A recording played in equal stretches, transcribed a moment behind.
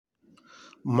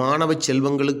மாணவ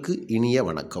செல்வங்களுக்கு இனிய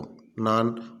வணக்கம். நான்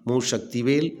மு.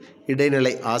 சக்திவேல்,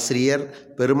 இடைநிலை ஆசிரியர்,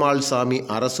 பெருமாள்சாமி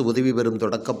அரசு உதவி பெறும்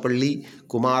தொடக்கப்பள்ளி,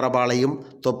 குமாரபாளையம்,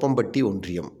 தொப்பம்பட்டி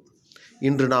ஒன்றியம்.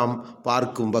 இன்று நாம்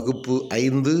பார்க்கும் வகுப்பு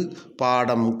 5,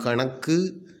 பாடம் கணக்கு,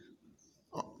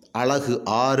 அலகு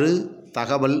 6,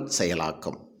 தகவல்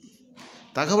செயலாக்கம்.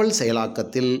 தகவல்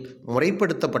செயலாக்கத்தில்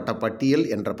முறைப்படுத்தப்பட்ட பட்டியல்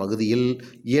என்ற பகுதியில்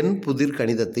எண்புதிர்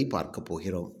கணிதத்தை பார்க்க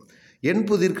போகிறோம்.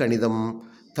 எண்புதிர் கணிதம்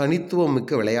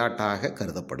தனித்துவமிக்க விளையாட்டாக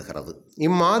கருதப்படுகிறது.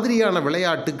 இம்மாதிரியான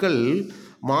விளையாட்டுக்கள்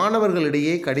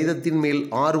மாணவர்களிடையே கணிதத்தின் மேல்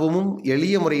ஆர்வமும்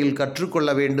எளிய முறையில் கற்றுக்கொள்ள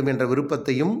வேண்டும் என்ற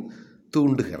விருப்பத்தையும்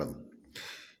தூண்டுகிறது.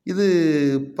 இது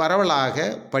பரவலாக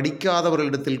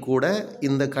படிக்காதவர்களிடத்தில் கூட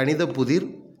இந்த கணித புதிர்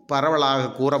பரவலாக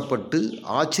கூறப்பட்டு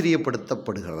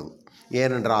ஆச்சரியப்படுத்தப்படுகிறது.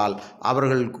 ஏனென்றால்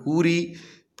அவர்கள்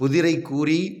புதிரை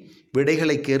கூறி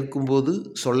விடைகளை கேட்கும்போது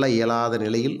சொல்ல இயலாத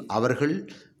நிலையில் அவர்கள்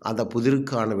அந்த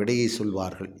புதிருக்கான விடையை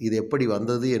சொல்வார்கள். இது எப்படி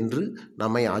வந்தது என்று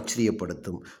நம்மை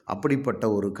ஆச்சரியப்படுத்தும். அப்படிப்பட்ட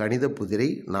ஒரு கணித புதிரை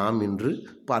நாம் இன்று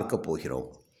பார்க்க போகிறோம்.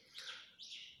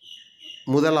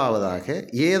 முதலாவதாக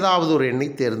ஏதாவது ஒரு எண்ணை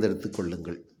தேர்ந்தெடுத்து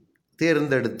கொள்ளுங்கள்.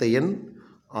 தேர்ந்தெடுத்த எண்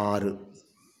 6.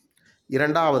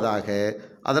 இரண்டாவதாக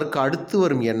அதற்கு அடுத்து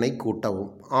வரும் எண்ணை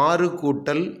கூட்டவும். 6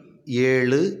 கூட்டல்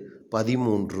 7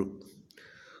 13.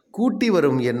 கூட்டி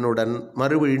வரும் எண்ணுடன்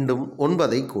மறுபடியும்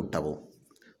 9ஐ கூட்டவும்.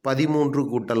 13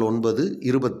 கூட்டல் 9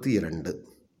 22.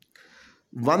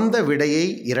 வந்த விடையை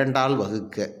 2ஆல்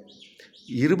வகுக்க.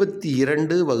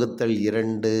 22 வகுத்தல்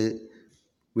 2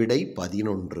 விடை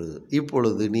 11.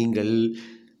 இப்பொழுது நீங்கள்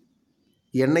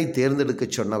எண்ணை தேர்ந்தெடுக்க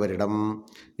சொன்னவரிடம்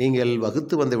நீங்கள்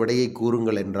வகுத்து வந்த விடையை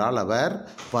கூறுங்கள் என்றால் அவர்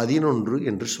 11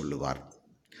 என்று சொல்லுவார்.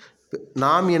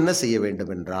 நாம் என்ன செய்ய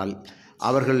வேண்டும் என்றால்,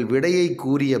 அவர்கள் விடையை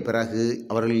கூறிய பிறகு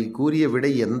அவர்கள் கூறிய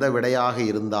விடை எந்த விடையாக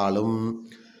இருந்தாலும்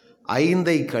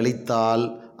 5ஐ கழித்தால்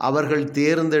அவர்கள்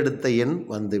தேர்ந்தெடுத்த எண்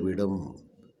வந்துவிடும்.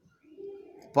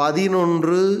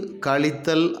 11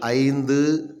 கழித்தல் 5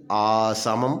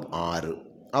 சமம் 6.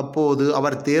 அப்போது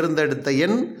அவர் தேர்ந்தெடுத்த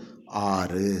எண்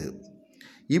 6.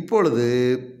 இப்பொழுது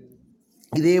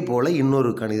இதே போல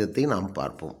இன்னொரு கணிதத்தை நாம்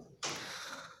பார்ப்போம்.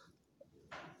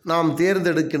 நாம்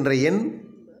தேர்ந்தெடுக்கின்ற எண்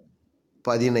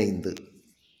 15.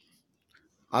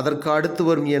 அதற்கு அடுத்து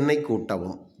வரும் எண்ணை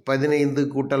கூட்டவும். 15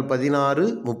 கூட்டல் 16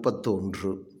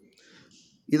 31.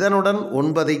 இதனுடன்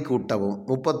 9ஐ கூட்டவும்.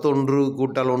 31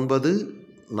 கூட்டல் 9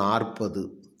 40.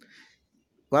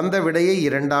 வந்த விடையை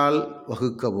 2ஆல்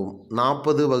வகுக்கவும்.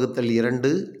 40 வகுத்தல்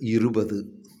 2 20.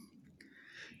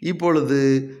 இப்பொழுது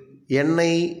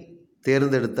எண்ணை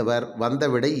தேர்ந்தெடுத்தவர் வந்த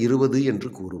விடை 20 என்று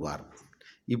கூறுவார்.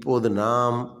 இப்போது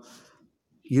நாம்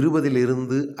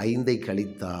 20லிருந்து 5ஐ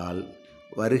கழித்தால்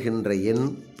வருகின்ற எண்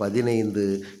 15.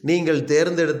 நீங்கள்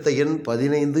தேர்ந்தெடுத்த எண்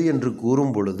 15 என்று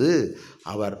கூறும் பொழுது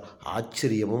அவர்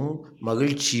ஆச்சரியமும்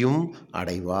மகிழ்ச்சியும்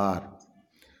அடைவார்.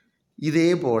 இதே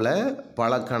போல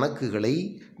பல கணக்குகளை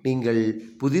நீங்கள்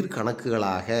புதிர்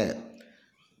கணக்குகளாக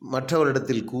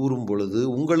மற்றவரிடத்தில் கூறும் பொழுது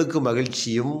உங்களுக்கு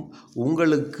மகிழ்ச்சியும்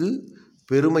உங்களுக்கு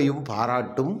பெருமையும்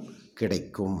பாராட்டும்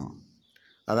கிடைக்கும்.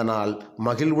 அதனால்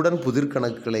மகிழ்வுடன் புதிர்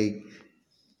கணக்குகளை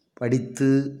படித்து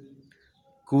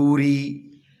கூறி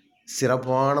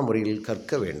சிறப்பான முறையில்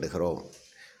கற்க வேண்டுகிறோம்.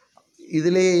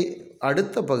 இதிலே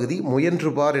அடுத்த பகுதி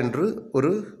முயன்று பார் என்று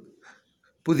ஒரு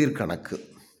புதிர் கணக்கு.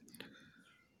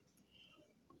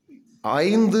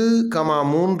 5,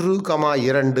 3,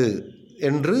 2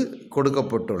 என்று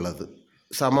கொடுக்கப்பட்டுள்ளது.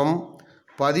 சமம்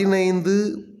 15,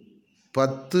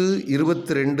 10,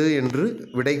 22 என்று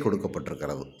விடை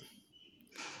கொடுக்கப்பட்டிருக்கிறது.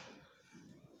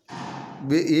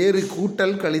 வேறு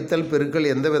கூட்டல், கழித்தல், பெருக்கல்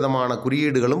எந்த விதமான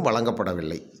குறியீடுகளும்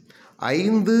வழங்கப்படவில்லை.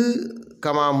 5,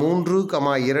 3,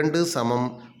 2 சமம்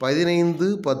 15,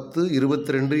 10,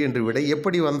 22 என்று விடை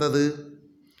எப்படி வந்தது?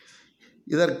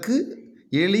 இதற்கு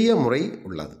எளிய முறை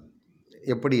உள்ளது.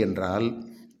 எப்படி என்றால்,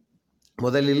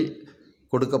 முதலில்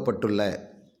கொடுக்கப்பட்டுள்ள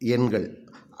எண்கள்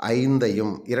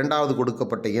 5ஐயும் இரண்டாவது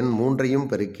கொடுக்கப்பட்ட எண் 3ஐயும்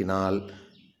பெருக்கினால்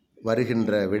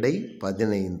வருகின்ற விடை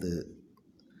 15.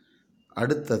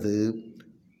 அடுத்தது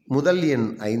முதல் எண்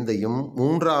 5ஐயும்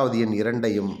மூன்றாவது எண்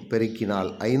 2ஐயும் பெருக்கினால்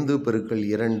 5 பெருக்கல்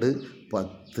 2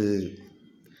 10.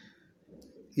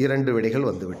 2 விடைகள்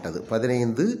வந்துவிட்டது.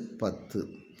 15 10.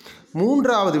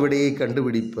 மூன்றாவது விடையை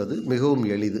கண்டுபிடிப்பது மிகவும்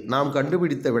எளிது. நாம்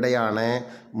கண்டுபிடித்த விடையான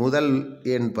முதல்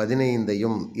எண்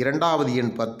 15ஐயும் இரண்டாவது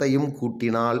எண் 10ஐயும்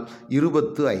கூட்டினால்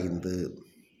 25.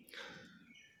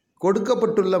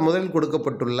 முதல்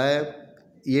கொடுக்கப்பட்டுள்ள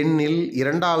எண்ணில்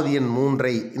இரண்டாவது எண்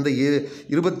 3ஐ இந்த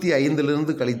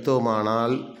 25லிருந்து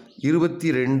கழித்தோமானால்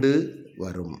 22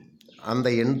 வரும். அந்த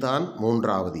எண் தான்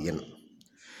மூன்றாவது எண்.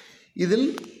 இதில்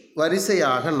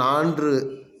வரிசையாக 4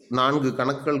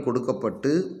 கணக்குகள்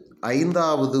கொடுக்கப்பட்டு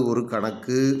 5வது ஒரு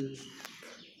கணக்கு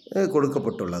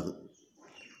கொடுக்கப்பட்டுள்ளது.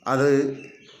 அது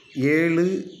 7,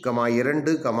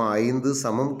 2, 5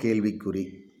 சமம் கேள்விக்குறி.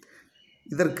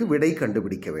 இதற்கு விடை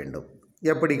கண்டுபிடிக்க வேண்டும்.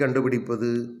 எப்படி கண்டுபிடிப்பது?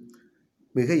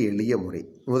 மிக எளிய முறை.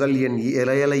 முதல் எண்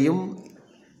 7ஐயும்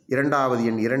இரண்டாவது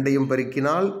எண் 2ஐயும்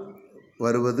பெருக்கினால்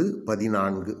வருவது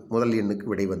 14. முதல் எண்ணுக்கு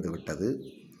விடை வந்துவிட்டது.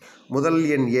 முதல்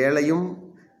எண் 7ஐயும்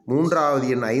மூன்றாவது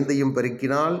எண் 5ஐயும்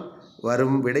பெருக்கினால்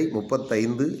வரும் விடை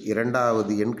 35.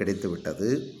 இரண்டாவது எண் கிடைத்துவிட்டது.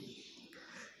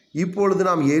 இப்பொழுது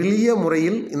நாம் எளிய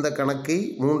முறையில் இந்த கணக்கை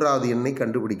மூன்றாவது எண்ணை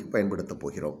கண்டுபிடிக்க பயன்படுத்தப்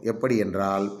போகிறோம். எப்படி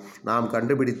என்றால், நாம்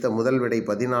கண்டுபிடித்த முதல் விடை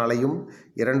 14ஐயும்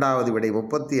இரண்டாவது விடை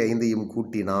 35ஐயும்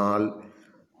கூட்டினால்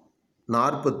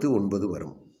 49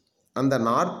 வரும். அந்த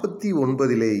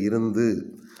 49 இருந்து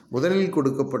முதலில்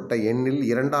கொடுக்கப்பட்ட எண்ணில்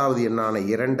இரண்டாவது எண்ணான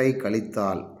 2ஐ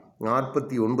கழித்தால்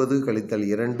 49 கழித்தல்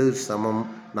 2 சமம்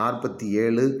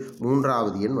 47.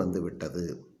 மூன்றாவது எண் வந்துவிட்டது.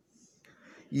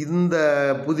 இந்த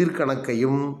புதிர்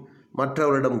கணக்கையும்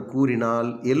மற்றவரிடம் கூறினால்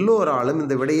எல்லோராலும்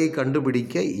இந்த விடையை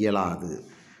கண்டுபிடிக்க இயலாது.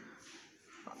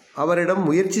 அவரிடம்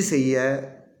முயற்சி செய்ய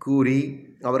கூறி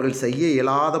அவர்கள் செய்ய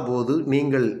இயலாத போது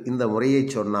நீங்கள் இந்த முறையை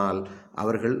சொன்னால்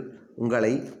அவர்கள்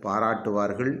உங்களை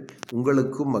பாராட்டுவார்கள்,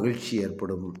 உங்களுக்கும் மகிழ்ச்சி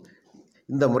ஏற்படும்.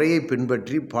 இந்த முறையை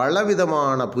பின்பற்றி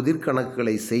பலவிதமான புதிர்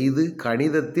கணக்குகளை செய்து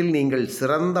கணிதத்தில் நீங்கள்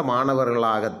சிறந்த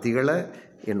மாணவர்களாக திகழ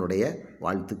என்னுடைய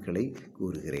வாழ்த்துக்களை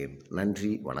கூறுகிறேன்.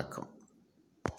 நன்றி, வணக்கம்.